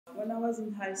When I was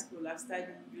in high school, I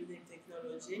studied building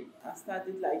technology. I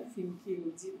started like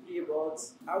thinking deeply about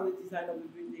how the design of the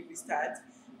building will start,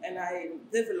 and I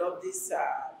developed this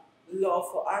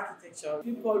love for architecture.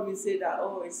 People will say that,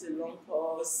 oh, it's a long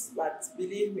course, but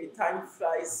believe me, time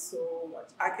flies so much.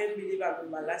 I can't believe I'm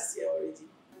in my last year already.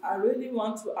 I really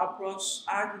want to approach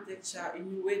architecture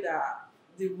in a way that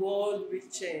the world will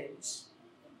change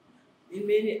in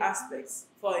many aspects.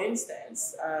 For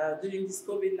instance, during this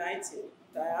COVID-19,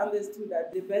 I understood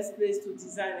that the best place to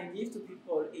design and give to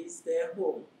people is their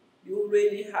home. You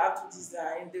really have to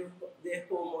design their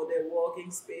home or their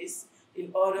working space in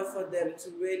order for them to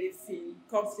really feel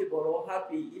comfortable or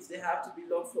happy if they have to be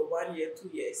locked for 1 year,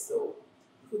 2 years. So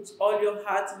put all your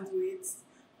heart into it.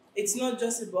 It's not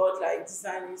just about like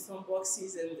designing some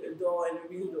boxes and a door and a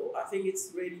window. I think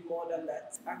it's really more than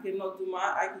that. I cannot do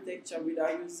my architecture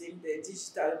without using the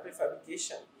digital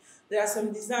prefabrication. There are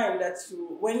some design that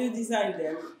when you design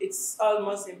them, it's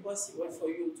almost impossible for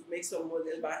you to make some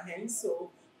model by hand.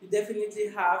 So you definitely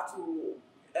have to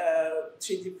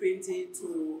 3D print it,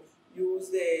 to use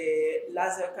the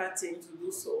laser cutting to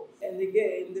do so. And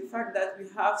again, the fact that we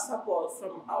have support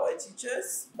from our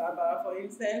teachers, Barbara, for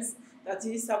instance, that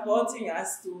is supporting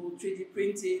us to 3D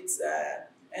print it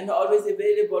and always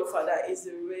available for that is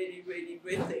a really, really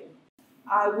great thing.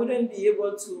 I wouldn't be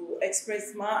able to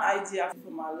express my idea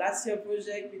for my last year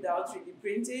project without 3D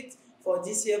printed, for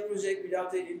this year project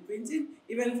without 3D printed.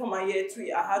 Even for my year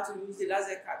 3, I had to use the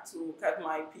laser cut to cut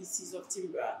my pieces of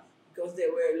timber because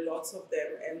there were lots of them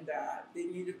and they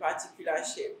need a particular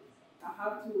shape. I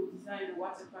have to design the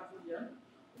water pavilion,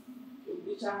 in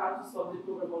which I have to solve the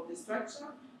problem of the structure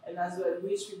and as well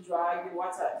which will drag the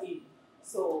water in.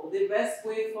 So the best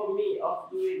way for me of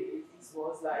doing it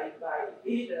was like by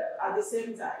either at the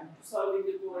same time solving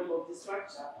the problem of the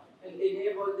structure and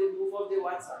enable the move of the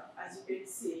water. As you can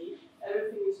see,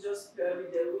 everything is just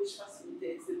curvy there, which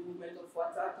facilitates the movement of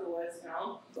water towards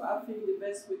ground. So I think the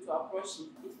best way to approach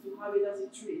it is to have it as a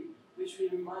tree, which will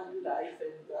remind you life,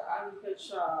 and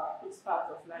agriculture is part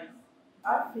of life.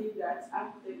 I think that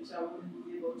architecture will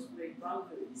be able to break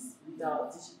boundaries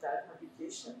without digital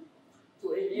fabrication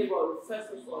to enable,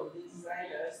 first of all, the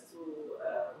designers to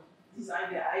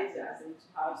design their ideas and to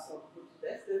have some good to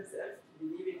test themselves, to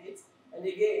believe in it. And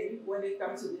again, when it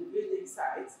comes to the building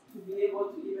site, to be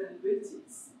able to even build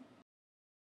it